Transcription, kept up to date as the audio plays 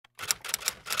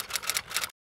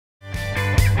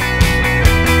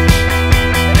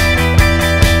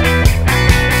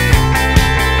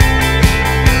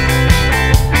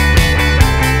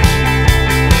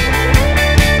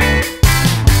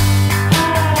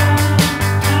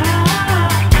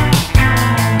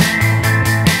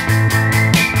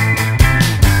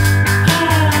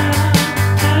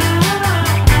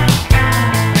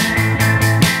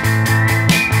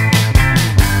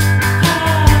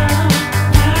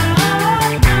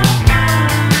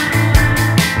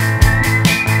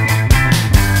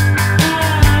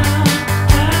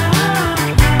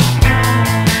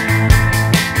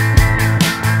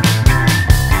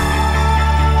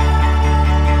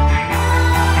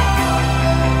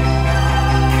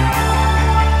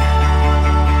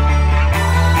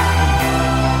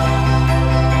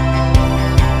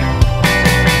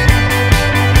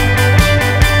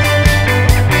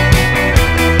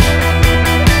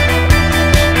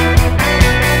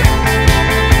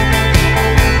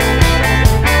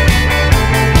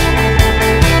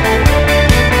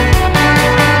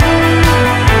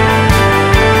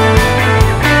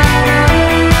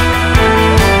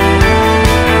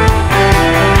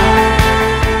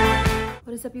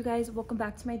up, you guys? Welcome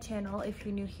back to my channel. If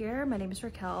you're new here, my name is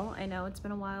Raquel. I know it's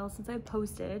been a while since I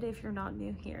posted if you're not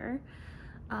new here.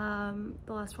 The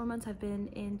last 4 months have been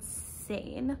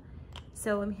insane,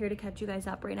 so I'm here to catch you guys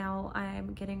up. Right now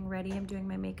I'm getting ready, I'm doing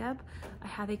my makeup. I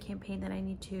have a campaign that I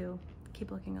need to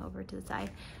keep looking over to the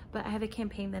side, but I have a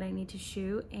campaign that I need to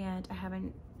shoot, and I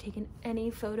haven't taken any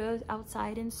photos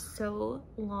outside in so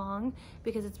long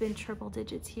because it's been triple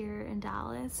digits here in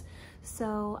Dallas.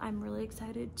 So I'm really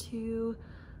excited to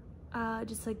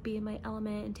just like be in my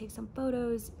element and take some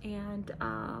photos, and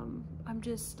I'm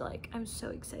just like, I'm so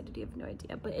excited, you have no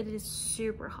idea. But it is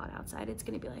super hot outside. It's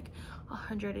gonna be like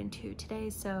 102 today,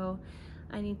 so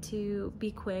I need to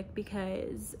be quick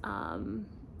because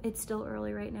it's still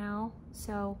early right now,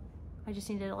 so I just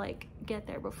need to like get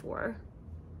there before,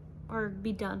 or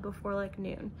be done before like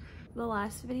noon. The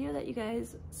last video that you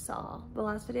guys saw, the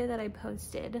last video that I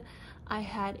posted, I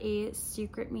had a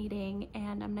secret meeting,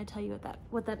 and I'm gonna tell you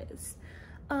what that is.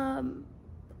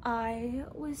 I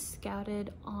was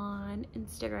scouted on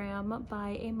Instagram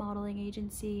by a modeling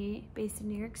agency based in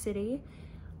New York City.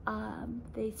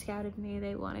 They scouted me,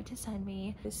 they wanted to sign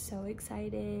me. I was so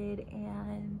excited,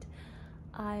 and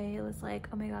I was like,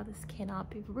 oh my god, this cannot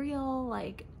be real.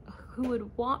 Like, who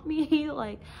would want me?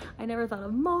 Like, I never thought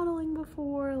of modeling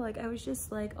before. Like, I was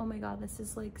just like, oh my god, this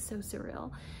is like so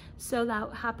surreal. So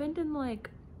that happened in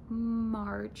like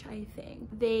March, I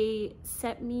think. They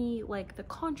sent me like the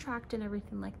contract and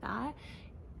everything like that.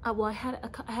 Well, I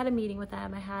had a meeting with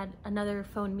them. I had another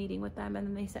phone meeting with them, and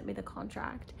then they sent me the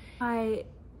contract. I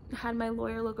had my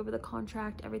lawyer look over the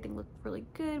contract. Everything looked really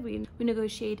good. We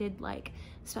negotiated like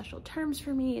special terms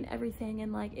for me and everything,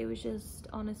 and like it was just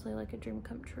honestly like a dream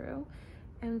come true.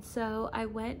 And so I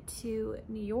went to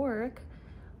New York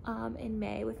in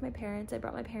May with my parents. I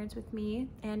brought my parents with me,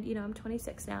 and you know, I'm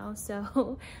 26 now,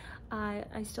 so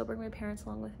I still bring my parents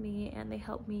along with me, and they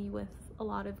help me with a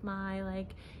lot of my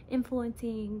like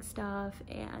influencing stuff,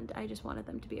 and I just wanted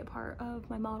them to be a part of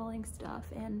my modeling stuff,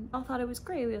 and all thought it was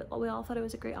great. We all thought it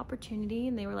was a great opportunity,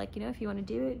 and they were like, you know, if you want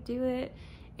to do it, do it.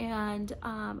 And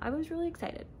I was really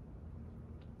excited.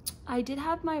 I did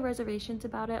have my reservations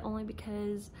about it, only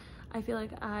because I feel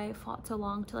like I fought so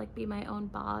long to like be my own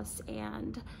boss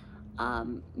and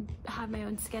have my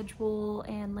own schedule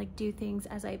and like do things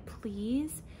as I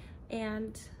please,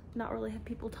 and not really have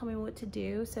people tell me what to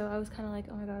do. So I was kind of like,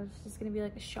 oh my god, this is gonna be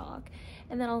like a shock.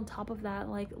 And then on top of that,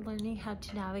 like learning how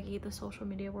to navigate the social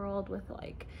media world with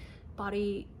like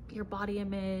your body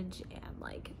image and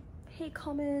like hate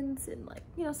comments and like,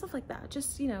 you know, stuff like that.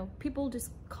 Just, you know, people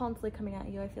just constantly coming at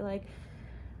you. I feel like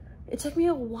it took me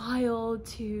a while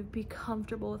to be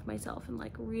comfortable with myself and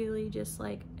like really just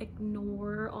like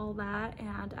ignore all that.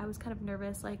 And I was kind of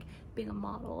nervous, like being a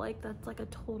model, like that's like a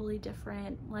totally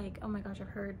different, like, oh my gosh, I've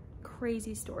heard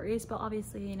crazy stories, but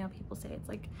obviously, you know, people say it's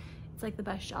like the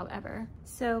best job ever.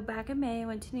 So back in May I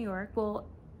went to New York. Well,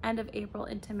 end of April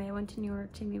into May I went to New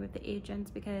York to meet with the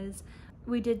agents, because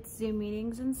we did Zoom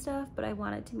meetings and stuff, but I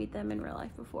wanted to meet them in real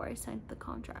life before I signed the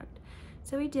contract.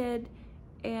 So we did,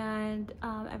 and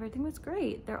everything was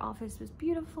great. Their office was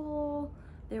beautiful.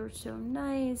 They were so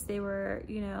nice. They were,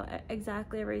 you know,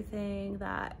 exactly everything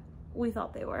that we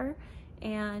thought they were.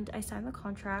 And I signed the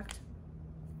contract.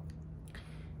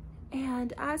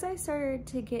 And as I started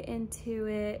to get into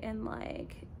it and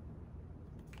like,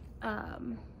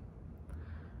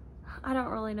 I don't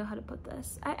really know how to put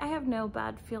this. I have no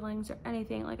bad feelings or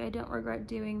anything. Like, I don't regret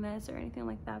doing this or anything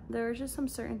like that. There were just some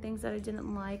certain things that I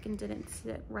didn't like and didn't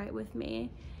sit right with me.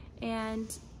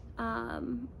 And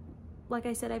like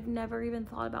I said, I've never even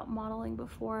thought about modeling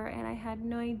before, and I had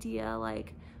no idea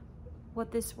like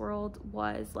what this world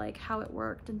was, like how it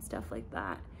worked and stuff like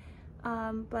that.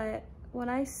 But when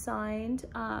I signed,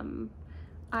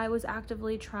 I was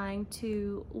actively trying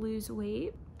to lose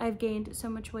weight. I've gained so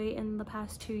much weight in the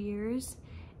past 2 years,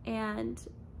 and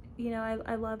you know,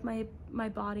 I love my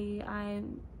body.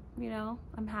 You know,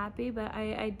 I'm happy, but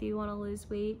I do want to lose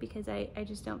weight because I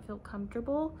just don't feel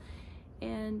comfortable,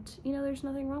 and you know, there's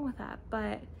nothing wrong with that.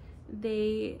 But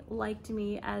they liked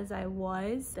me as I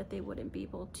was, that they wouldn't be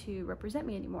able to represent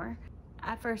me anymore.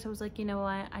 At first I was like, you know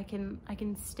what, I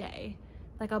can stay,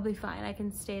 like I'll be fine, I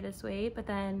can stay this weight. But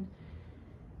then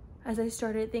as I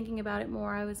started thinking about it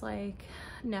more, I was like,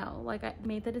 no, like I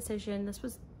made the decision. This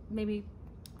was maybe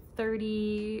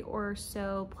 30 or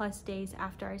so plus days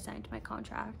after I signed my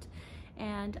contract,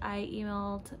 and I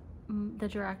emailed the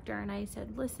director and I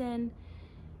said, listen,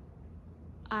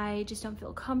 I just don't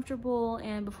feel comfortable,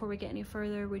 and before we get any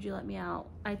further, would you let me out?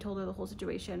 I told her the whole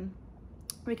situation,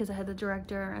 because I had the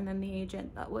director and then the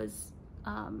agent that was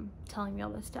telling me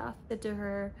all this stuff. I said to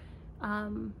her,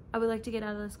 I would like to get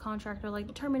out of this contract, or like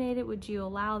to terminate it. Would you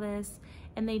allow this?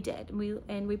 And they did.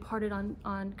 We parted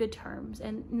on good terms,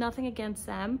 and nothing against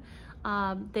them.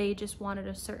 They just wanted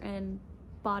a certain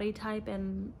body type,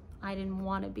 and I didn't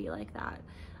want to be like that.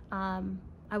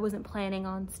 I wasn't planning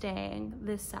on staying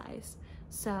this size,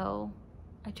 so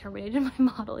I terminated my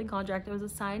modeling contract. I was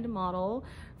assigned to model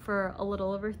for a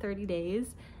little over 30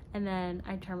 days, and then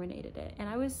I terminated it. And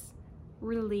I was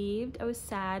relieved. I was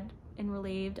sad and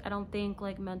relieved. I don't think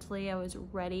like mentally I was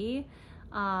ready.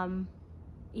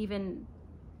 Even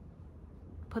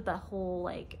put that whole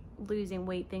like losing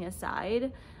weight thing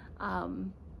aside.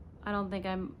 I don't think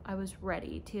I was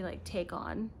ready to like take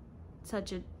on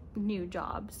such a new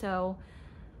job. So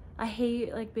I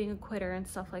hate like being a quitter and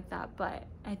stuff like that, but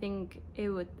I think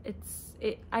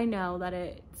I know that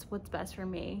it's what's best for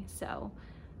me. So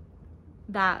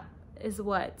that is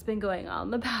what's been going on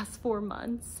the past 4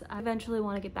 months. I eventually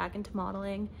want to get back into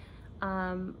modeling.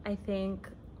 I think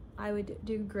I would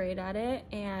do great at it,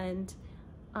 and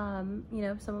you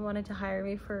know, if someone wanted to hire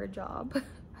me for a job,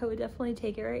 I would definitely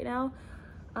take it right now,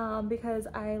 because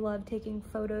I love taking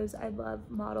photos, I love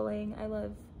modeling, I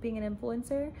love being an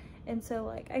influencer. And so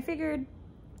like I figured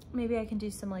maybe I can do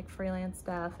some like freelance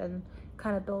stuff and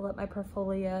kind of build up my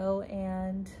portfolio.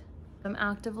 And I'm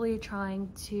actively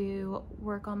trying to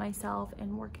work on myself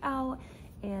and work out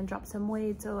and drop some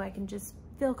weight so I can just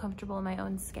feel comfortable in my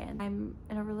own skin. I'm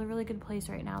in a really good place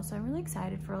right now, so I'm really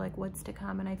excited for like what's to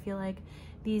come. And I feel like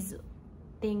these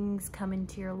things come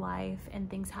into your life and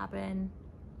things happen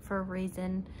for a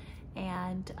reason.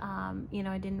 And you know,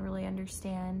 I didn't really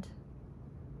understand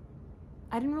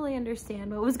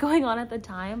what was going on at the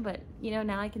time, but you know,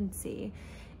 now I can see.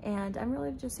 And I'm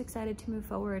really just excited to move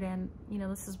forward. And you know,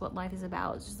 this is what life is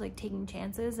about. It's just like taking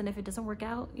chances, and if it doesn't work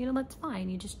out, you know, that's fine.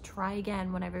 You just try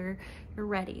again whenever you're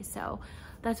ready. So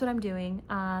that's what I'm doing.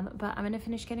 But I'm gonna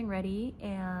finish getting ready,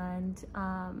 and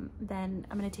then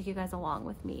I'm gonna take you guys along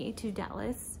with me to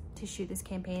Dallas to shoot this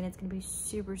campaign. It's gonna be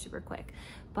super quick,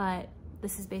 but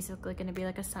this is basically gonna be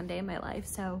like a Sunday in my life.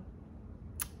 So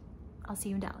I'll see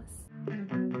you in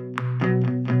Dallas.